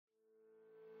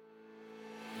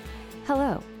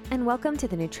Hello, and welcome to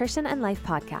the Nutrition and Life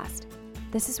Podcast.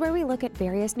 This is where we look at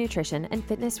various nutrition and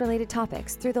fitness-related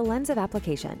topics through the lens of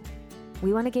application.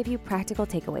 We want to give you practical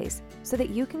takeaways so that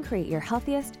you can create your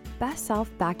healthiest, best self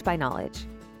backed by knowledge.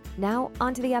 Now,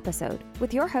 on to the episode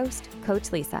with your host,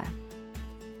 Coach Lisa.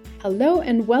 Hello,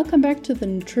 and welcome back to the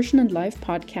Nutrition and Life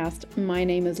Podcast. My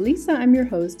name is Lisa, I'm your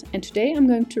host, and today I'm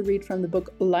going to read from the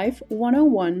book Life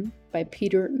 101 by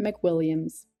Peter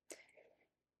McWilliams.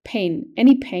 Pain,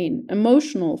 any pain,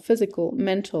 emotional, physical,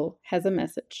 mental, has a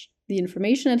message. The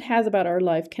information it has about our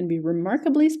life can be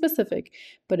remarkably specific,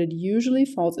 but it usually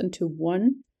falls into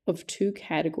one of two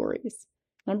categories.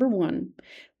 Number one,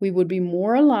 we would be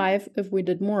more alive if we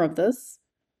did more of this.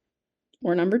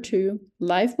 Or number two,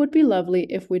 life would be lovely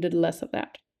if we did less of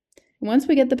that. Once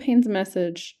we get the pain's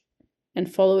message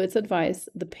and follow its advice,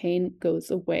 the pain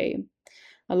goes away.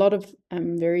 A lot of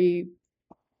very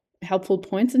helpful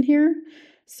points in here.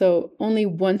 So only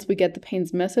once we get the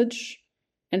pain's message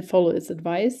and follow its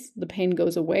advice, the pain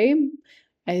goes away.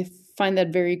 I find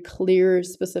that very clear,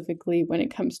 specifically when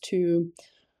it comes to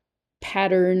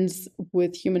patterns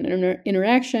with human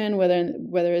interaction,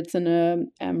 whether it's in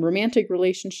a romantic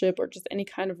relationship or just any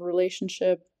kind of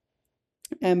relationship,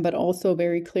 but also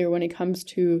very clear when it comes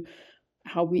to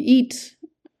how we eat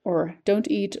or don't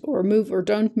eat or move or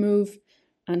don't move.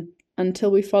 And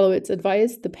until we follow its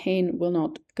advice, the pain will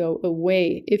not go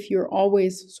away. If you're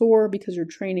always sore because you're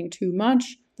training too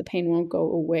much, the pain won't go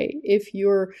away. If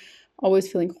you're always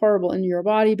feeling horrible in your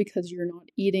body because you're not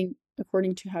eating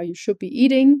according to how you should be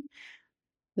eating,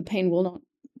 the pain will not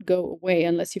go away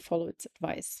unless you follow its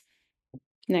advice.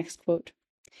 Next quote.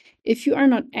 If you are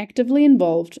not actively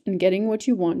involved in getting what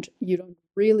you want, you don't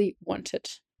really want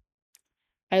it.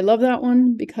 I love that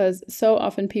one because so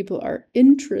often people are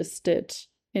interested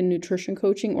in nutrition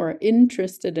coaching or are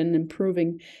interested in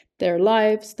improving their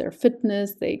lives, their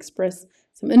fitness. They express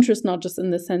some interest, not just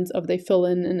in the sense of they fill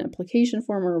in an application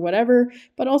form or whatever,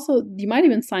 but also you might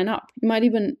even sign up. You might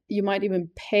even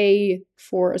pay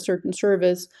for a certain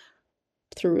service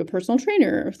through a personal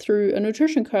trainer, through a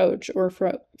nutrition coach, or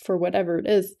for whatever it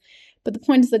is. But the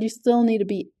point is that you still need to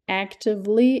be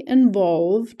actively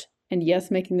involved. And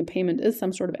yes, making a payment is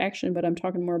some sort of action, but I'm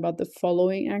talking more about the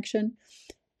following action.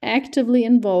 Actively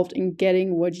involved in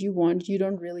getting what you want, you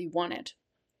don't really want it.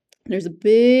 There's a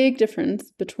big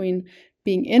difference between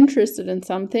being interested in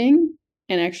something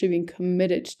and actually being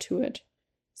committed to it.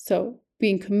 So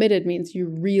being committed means you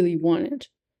really want it,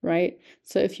 right?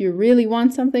 So if you really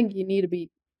want something, you need to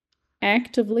be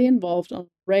actively involved on a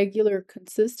regular,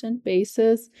 consistent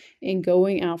basis in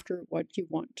going after what you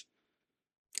want.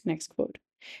 Next quote.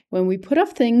 When we put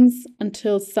off things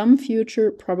until some future,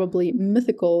 probably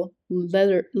mythical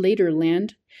later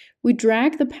land, we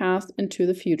drag the past into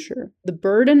the future. The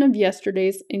burden of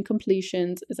yesterday's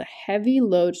incompletions is a heavy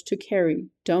load to carry.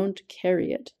 Don't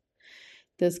carry it.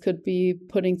 This could be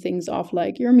putting things off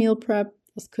like your meal prep.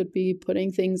 This could be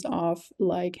putting things off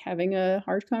like having a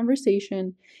hard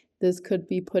conversation. This could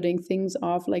be putting things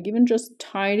off like even just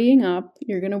tidying up.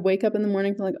 You're going to wake up in the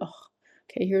morning like, oh,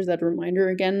 okay, here's that reminder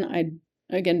again. I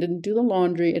didn't do the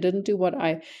laundry. I didn't do what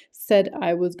I said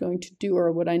I was going to do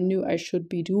or what I knew I should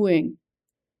be doing.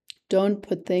 Don't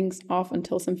put things off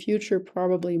until some future,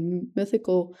 probably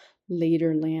mythical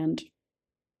later land.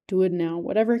 Do it now.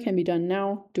 Whatever can be done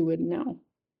now, do it now.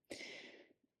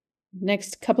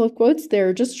 Next couple of quotes.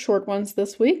 They're just short ones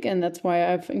this week, and that's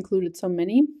why I've included so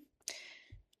many.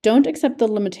 Don't accept the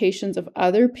limitations of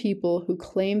other people who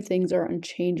claim things are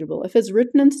unchangeable. If it's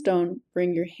written in stone,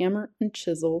 bring your hammer and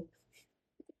chisel.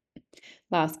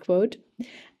 Last quote.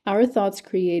 Our thoughts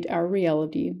create our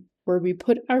reality. Where we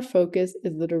put our focus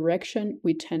is the direction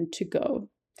we tend to go.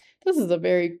 This is a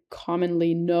very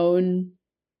commonly known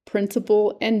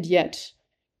principle, and yet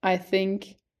I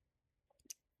think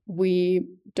we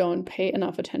don't pay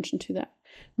enough attention to that.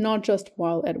 Not just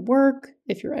while at work.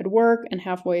 If you're at work and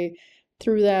halfway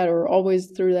through that or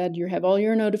always through that, you have all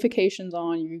your notifications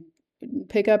on, you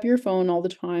pick up your phone all the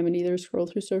time and either scroll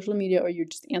through social media or you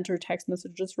just answer text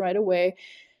messages right away.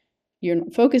 Your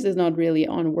focus is not really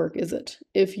on work, is it?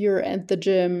 If you're at the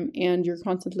gym and you're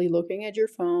constantly looking at your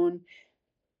phone,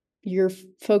 your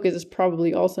focus is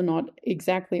probably also not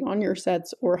exactly on your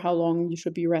sets or how long you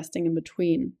should be resting in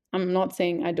between. I'm not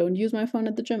saying I don't use my phone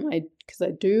at the gym, because I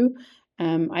do.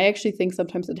 I actually think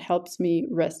sometimes it helps me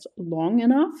rest long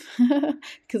enough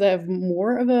because I have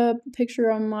more of a picture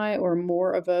on or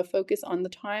more of a focus on the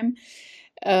time.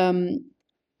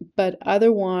 But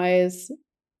otherwise,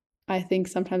 I think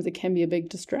sometimes it can be a big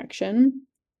distraction.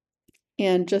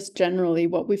 And just generally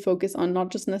what we focus on,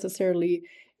 not just necessarily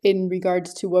in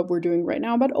regards to what we're doing right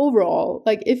now, but overall,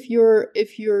 like if you're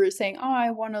saying, oh,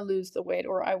 I want to lose the weight,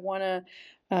 or I want to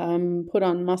put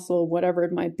on muscle, whatever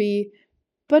it might be,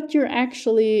 but you're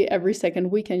actually every second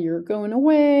weekend you're going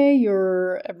away,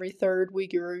 you're every third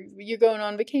week you're going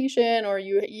on vacation, or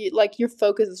you like your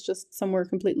focus is just somewhere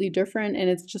completely different, and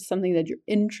it's just something that you're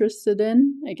interested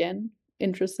in. Again,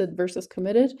 interested versus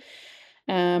committed.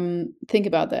 Think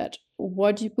about that.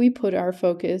 What we put our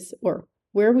focus, or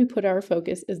where we put our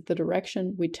focus, is the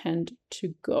direction we tend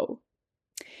to go.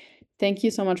 Thank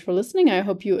you so much for listening. I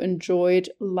hope you enjoyed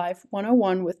Life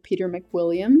 101 with Peter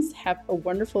McWilliams. Have a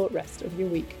wonderful rest of your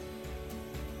week.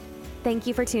 Thank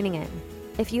you for tuning in.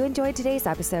 If you enjoyed today's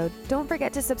episode, don't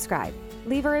forget to subscribe,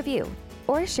 leave a review,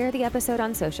 or share the episode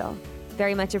on social.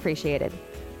 Very much appreciated.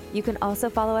 You can also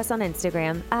follow us on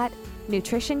Instagram at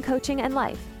Nutrition Coaching and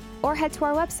Life, or head to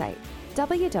our website,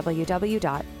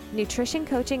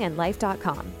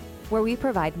 www.nutritioncoachingandlife.com, where we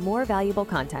provide more valuable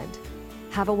content.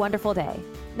 Have a wonderful day.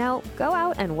 Now go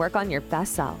out and work on your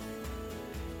best self.